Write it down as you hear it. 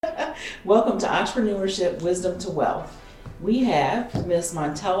Welcome to Entrepreneurship Wisdom to Wealth. We have Miss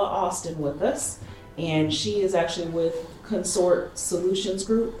Montella Austin with us, and she is actually with Consort Solutions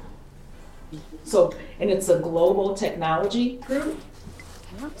Group. And it's a global technology group.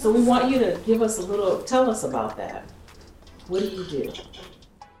 So we want you to tell us about that. What do you do?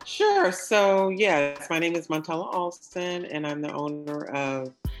 Sure. So, yes, my name is Montella Austin, and I'm the owner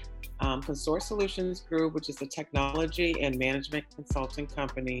of Consort Solutions Group, which is a technology and management consulting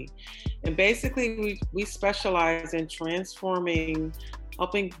company. And basically, we specialize in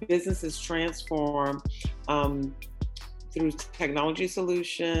helping businesses transform through technology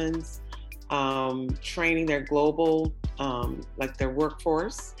solutions, training their global, their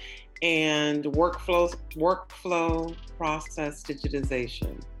workforce, and workflow process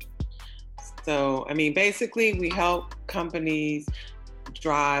digitization. So, basically, we help companies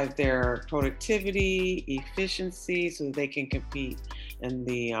drive their productivity, efficiency, so that they can compete in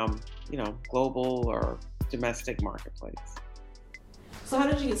the, global or domestic marketplace. So, how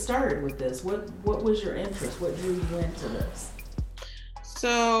did you get started with this? What was your interest? What drew you into this?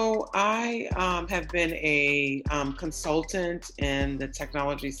 So, I have been a consultant in the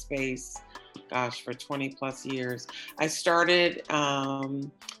technology space, for 20 plus years. I started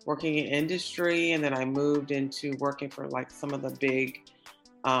working in industry, and then I moved into working for some of the big,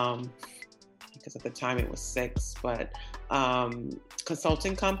 because at the time it was 6, but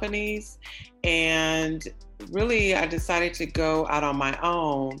consulting companies. And really, I decided to go out on my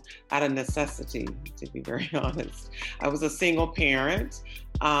own out of necessity, to be very honest. I was a single parent.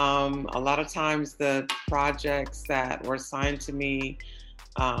 A lot of times the projects that were assigned to me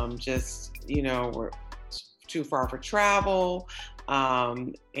were too far for travel.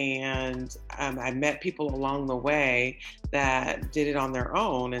 And I met people along the way that did it on their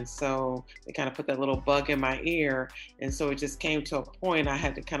own. And so they kind of put that little bug in my ear. And so it just came to a point I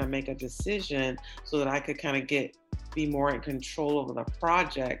had to kind of make a decision so that I could kind of be more in control over the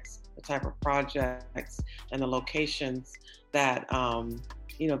projects, the type of projects and the locations that,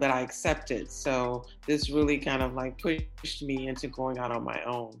 that I accepted. So this really kind of pushed me into going out on my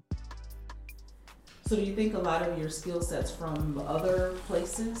own. So do you think a lot of your skill sets from other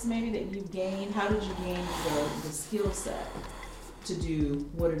places maybe that you've gained? How did you gain the skill set to do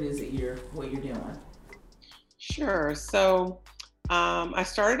what it is that you're doing? Sure. So I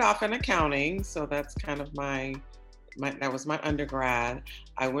started off in accounting. So that's kind of that was my undergrad.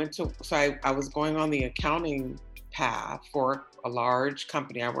 I was going on the accounting path for a large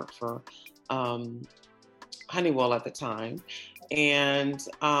company. I worked for Honeywell at the time. And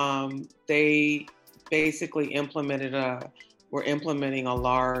they basically we're implementing a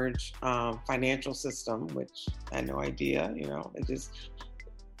large financial system, which I had no idea, it just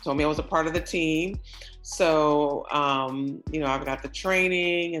told me I was a part of the team. So, I got the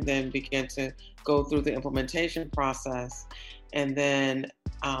training and then began to go through the implementation process. And then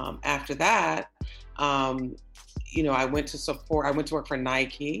after that, I went to work for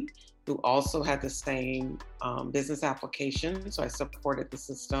Nike, who also had the same business application. So I supported the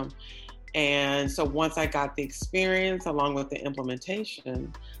system. And so once I got the experience along with the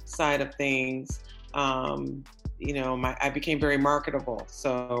implementation side of things, I became very marketable.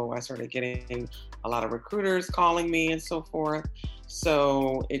 So I started getting a lot of recruiters calling me and so forth.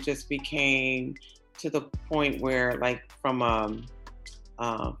 So it just became to the point where, from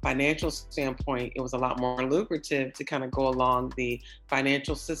a financial standpoint, it was a lot more lucrative to kind of go along the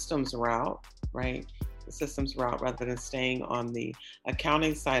financial systems route, right? Systems route rather than staying on the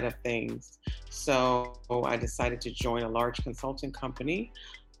accounting side of things. So I decided to join a large consulting company.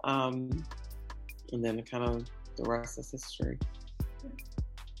 And then kind of the rest is history.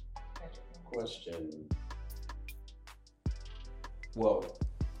 Question. Well,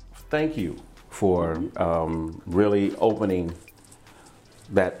 thank you for really opening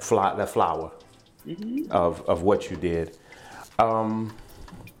that flower of what you did.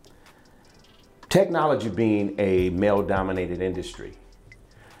 Technology being a male-dominated industry.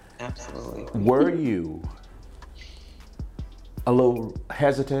 Absolutely. Were you a little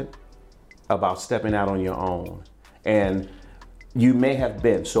hesitant about stepping out on your own? And you may have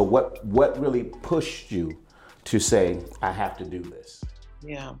been. So what really pushed you to say, I have to do this?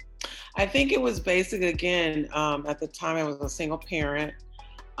 Yeah. I think it was basically, again, at the time I was a single parent.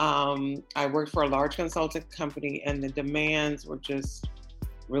 I worked for a large consulting company, and the demands were just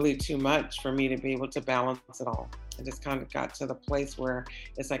really too much for me to be able to balance it all. I just kind of got to the place where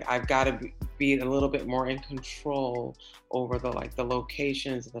it's I've got to be a little bit more in control over the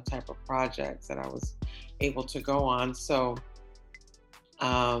locations and the type of projects that I was able to go on. So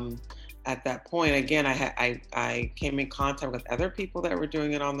at that point, again, I came in contact with other people that were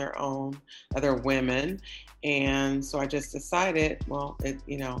doing it on their own, other women, and so I just decided, well,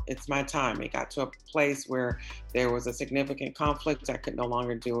 it's my time. It got to a place where there was a significant conflict. I could no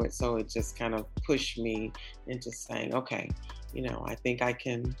longer do it, so it just kind of pushed me into saying, okay, I think I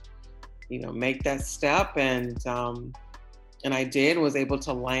can, make that step, and I did. Was able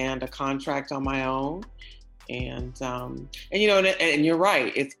to land a contract on my own. And you're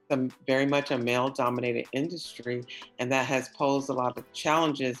right. It's very much a male-dominated industry, and that has posed a lot of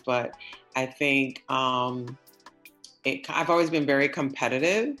challenges. But I think I've always been very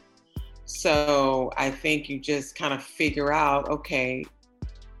competitive, so I think you just kind of figure out, okay,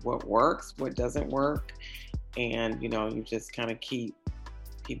 what works, what doesn't work, and you just kind of keep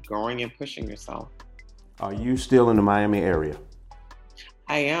growing and pushing yourself. Are you still in the Miami area?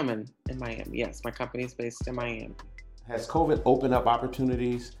 I am in Miami. Yes, my company is based in Miami. Has COVID opened up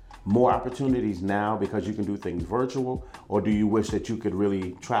more opportunities now because you can do things virtual, or do you wish that you could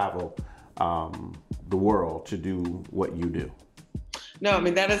really travel the world to do what you do? No,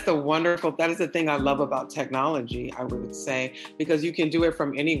 that is the thing I love about technology, I would say, because you can do it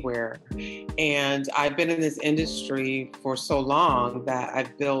from anywhere. And I've been in this industry for so long that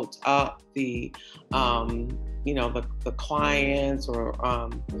I've built up the clients or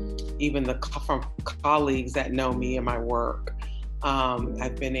even from colleagues that know me and my work.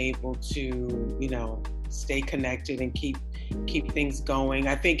 I've been able to, stay connected and keep things going.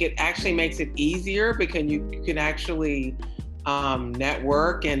 I think it actually makes it easier because you can actually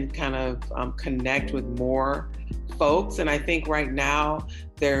network and kind of connect with more folks. And I think right now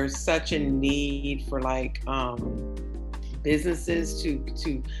there's such a need for businesses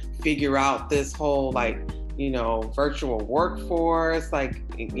to figure out this whole virtual workforce,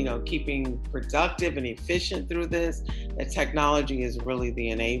 keeping productive and efficient through this. The technology is really the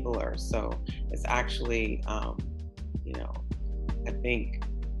enabler. So it's actually, I think,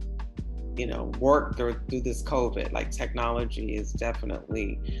 work through this COVID, technology is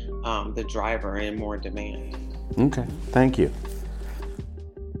definitely the driver and more demand. Okay, thank you.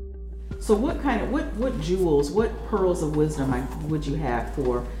 So what jewels, what pearls of wisdom would you have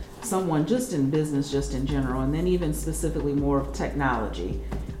for someone just in business, just in general, and then even specifically more of technology?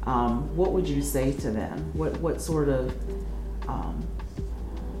 What would you say to them? What sort of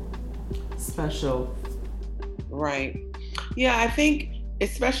special? Right. Yeah, I think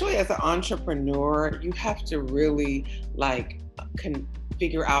especially as an entrepreneur, you have to really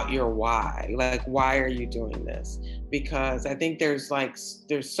figure out your why. Why are you doing this? Because I think there's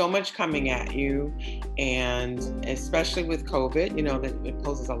so much coming at you, and especially with COVID, that it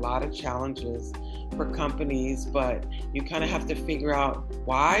poses a lot of challenges for companies, but you kind of have to figure out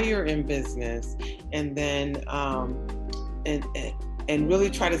why you're in business, and then and really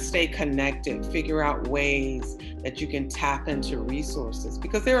try to stay connected, figure out ways that you can tap into resources,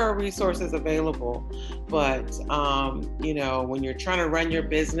 because there are resources available. But, when you're trying to run your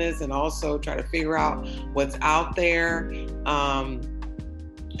business and also try to figure out what's out there, I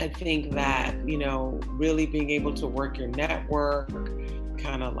think that, really being able to work your network,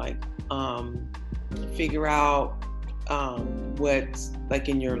 kind of figure out what's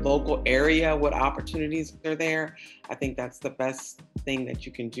in your local area, what opportunities are there. I think that's the best thing that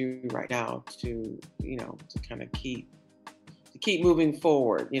you can do right now to kind of keep moving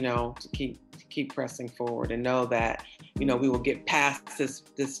forward, to keep pressing forward, and know that, we will get past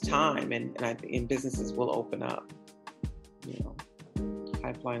this time, and businesses will open up,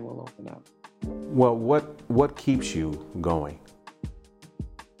 pipeline will open up. Well, what keeps you going?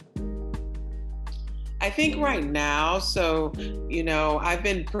 I think right now, so, I've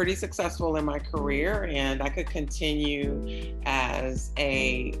been pretty successful in my career, and I could continue as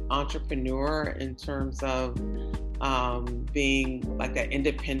an entrepreneur in terms of being that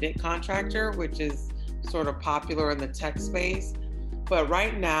independent contractor, which is sort of popular in the tech space. But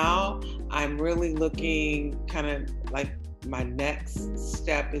right now, I'm really looking my next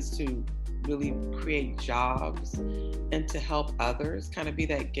step is to really create jobs and to help others, kind of be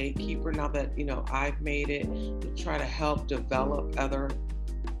that gatekeeper now that, I've made it, to try to help develop other,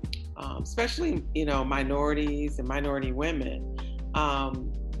 especially, minorities and minority women,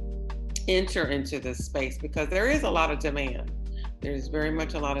 enter into this space, because there is a lot of demand. There's very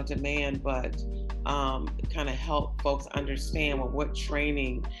much a lot of demand, but kind of help folks understand what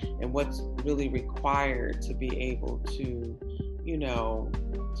training and what's really required to be able to,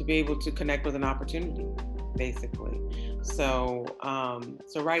 connect with an opportunity, basically. So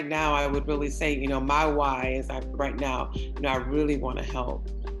right now, I would really say, my why is I really want to help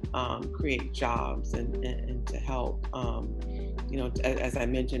create jobs and to help as I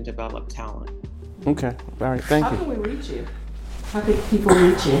mentioned, develop talent. Okay. All right. Thank How you. can we reach you? How can people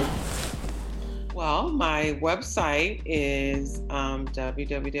reach you? Well, my website is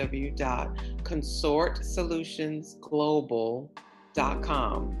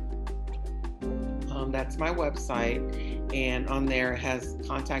www.consortsolutionsglobal.com. That's my website, and on there it has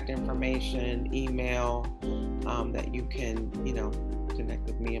contact information, email, that you can, connect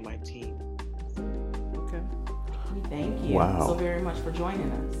with me and my team. Okay. Thank you Wow. so very much for joining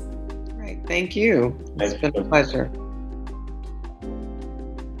us. Right. Thank you. It's been a pleasure.